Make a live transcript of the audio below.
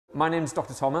My name's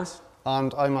Dr. Thomas.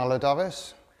 And I'm Ala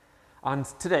Davis. And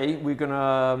today we're going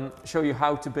to show you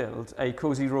how to build a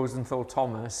Corsi Rosenthal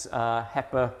Thomas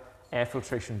HEPA air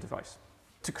filtration device.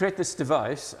 To create this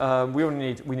device, we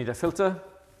need a filter,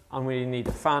 and we need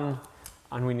a fan,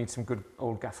 and we need some good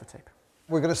old gaffer tape.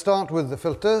 We're going to start with the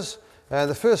filters.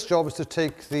 The first job is to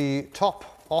take the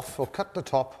top off, or cut the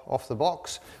top off the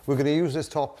box. We're going to use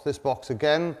this box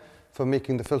again for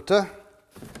making the filter.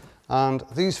 And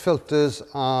these filters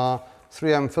are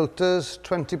 3M filters,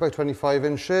 20 by 25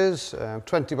 inches,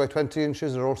 20 by 20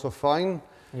 inches are also fine.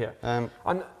 Yeah,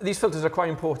 and these filters are quite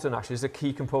important actually, it's a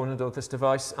key component of this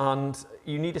device, and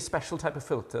you need a special type of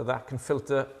filter that can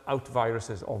filter out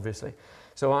viruses, obviously.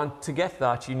 So to get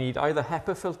that, you need either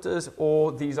HEPA filters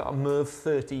or these are MERV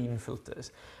 13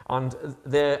 filters, and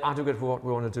they're adequate for what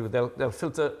we want to do. They'll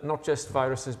filter not just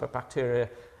viruses but bacteria,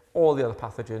 all the other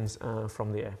pathogens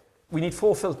from the air. We need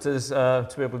 4 filters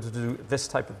to be able to do this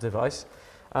type of device.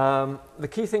 The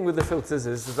key thing with the filters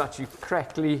is that you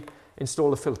correctly install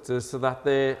the filters so that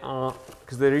they are,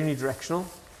 because they're unidirectional,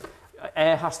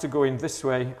 air has to go in this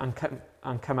way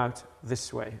and come out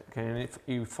this way. Okay, and if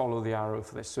you follow the arrow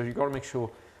for this, so you've got to make sure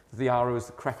that the arrow is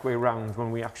the correct way around when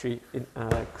we actually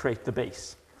create the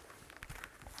base.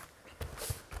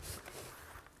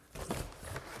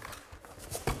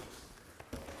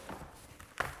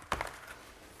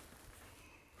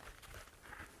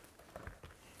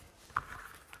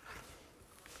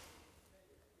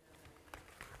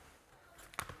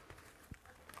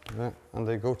 And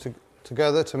they go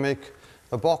together to make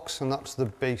a box, and that's the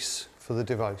base for the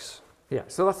device. Yeah,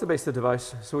 so that's the base of the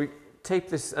device. So we tape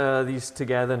these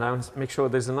together now and make sure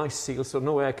there's a nice seal so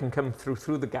no air can come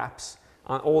through the gaps,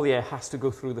 and all the air has to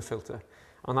go through the filter,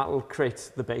 and that will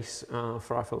create the base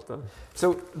for our filter.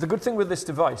 So the good thing with this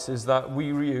device is that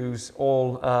we reuse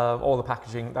all the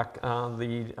packaging that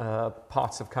the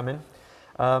parts have come in.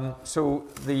 So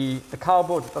the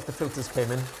cardboard that the filters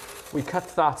came in, we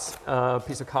cut that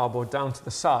piece of cardboard down to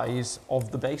the size of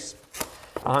the base,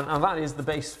 and that is the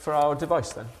base for our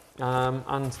device then.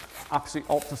 And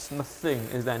absolutely nothing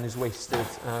is wasted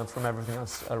from everything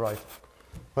that's arrived.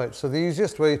 Right, so the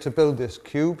easiest way to build this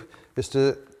cube is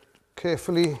to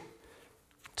carefully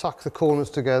tack the corners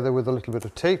together with a little bit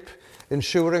of tape,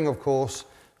 ensuring, of course,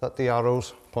 that the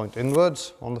arrows point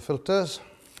inwards on the filters.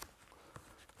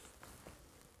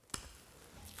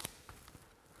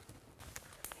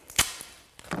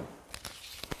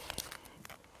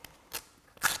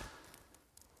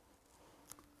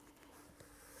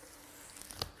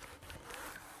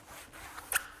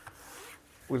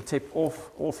 We'll tape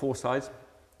off all 4 sides,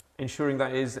 ensuring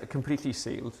that it is completely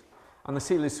sealed. And the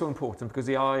seal is so important because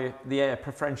the air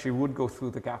preferentially would go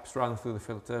through the gaps rather than through the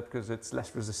filter because it's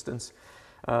less resistance.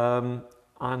 And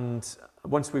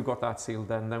once we've got that sealed,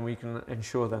 then we can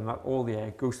ensure then that all the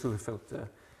air goes through the filter,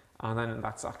 and then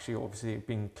that's actually obviously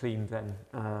being cleaned then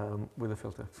with the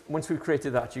filter. Once we've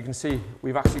created that, you can see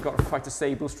we've actually got quite a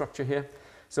stable structure here.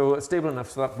 So it's stable enough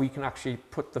so that we can actually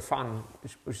put the fan,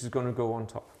 which is going to go on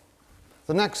top.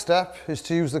 The next step is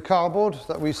to use the cardboard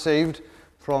that we saved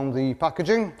from the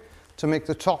packaging to make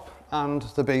the top and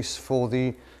the base for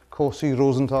the Corsi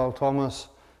Rosenthal Thomas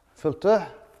filter.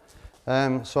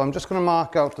 So I'm just going to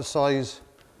mark out the size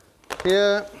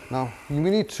here. Now, we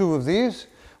need 2 of these.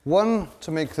 One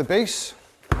to make the base,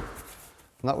 and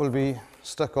that will be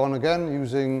stuck on again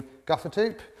using gaffer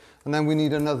tape. And then we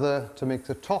need another to make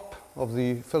the top of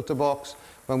the filter box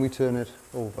when we turn it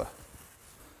over.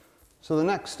 So the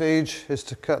next stage is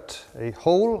to cut a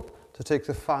hole to take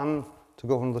the fan to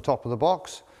go on the top of the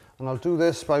box, and I'll do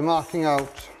this by marking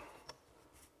out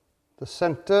the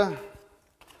center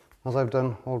as I've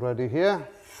done already here,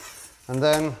 and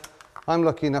then I'm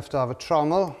lucky enough to have a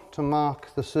trommel to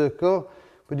mark the circle,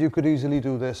 but you could easily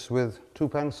do this with 2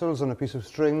 pencils and a piece of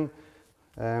string,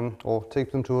 or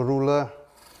tape them to a ruler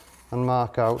and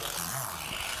mark out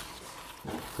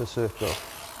the circle.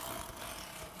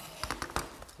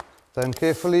 Then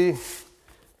carefully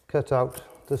cut out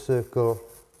the circle.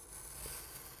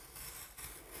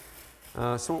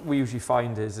 So what we usually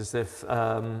find is if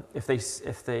they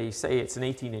say it's an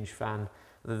 18-inch fan,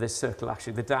 that this circle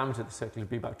actually, the diameter of the circle would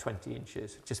be about 20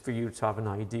 inches, just for you to have an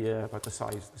idea about the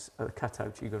size of the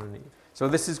cutout you're going to need. So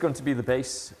this is going to be the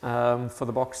base for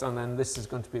the box, and then this is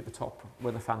going to be at the top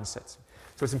where the fan sits.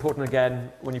 So it's important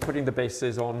again, when you're putting the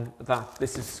bases on, that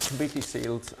this is completely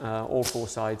sealed, all 4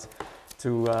 sides,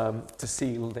 to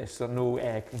seal this so no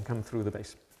air can come through the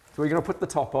base. So we're going to put the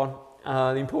top on.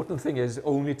 The important thing is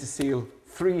only to seal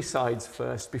 3 sides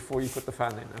first before you put the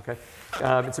fan in, okay?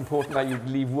 It's important that you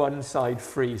leave one side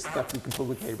free so that you can pull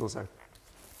the cables out.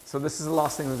 So this is the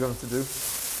last thing we're going to do.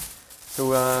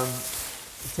 So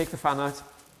take the fan out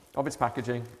of its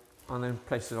packaging and then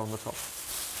place it on the top.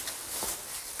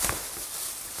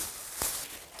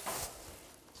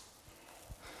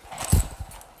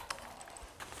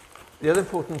 The other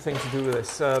important thing to do with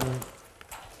this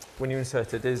when you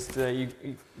insert it is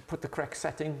you put the correct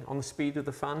setting on the speed of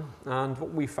the fan, and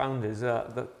what we found is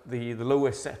that the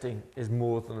lowest setting is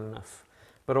more than enough.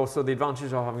 But also the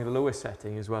advantage of having the lowest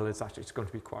setting as well is actually it's going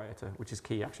to be quieter, which is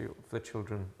key actually for the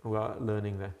children who are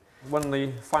learning there. One of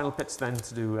the final bits then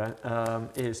to do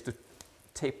is to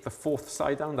tape the fourth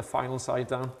side down, the final side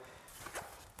down.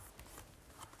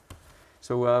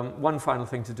 So one final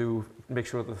thing to do, make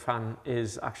sure that the fan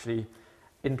is actually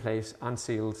in place and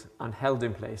sealed and held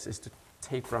in place, is to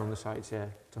tape around the sides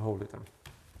here to hold it down.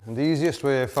 And the easiest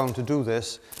way I found to do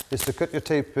this is to cut your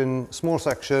tape in small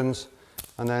sections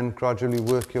and then gradually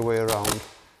work your way around,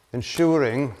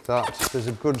 ensuring that there's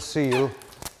a good seal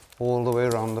all the way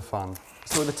around the fan.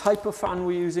 So the type of fan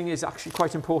we're using is actually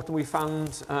quite important, we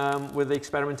found with the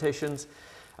experimentations,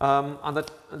 and that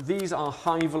these are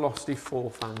high velocity fall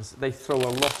fans. They throw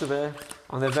a lot of air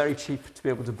and they're very cheap to be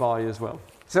able to buy as well.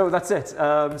 So that's it.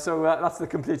 That's the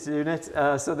completed unit.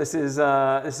 So this is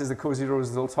the Corsi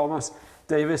Rosenthal Thomas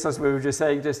Davis, as we were just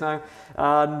saying just now.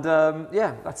 And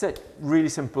yeah, that's it. Really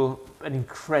simple and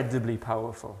incredibly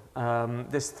powerful.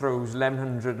 This throws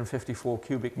 1154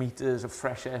 cubic meters of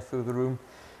fresh air through the room.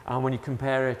 And when you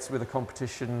compare it with a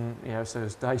competition, you know, so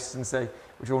as Dyson say,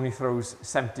 which only throws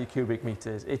 70 cubic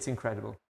meters, it's incredible.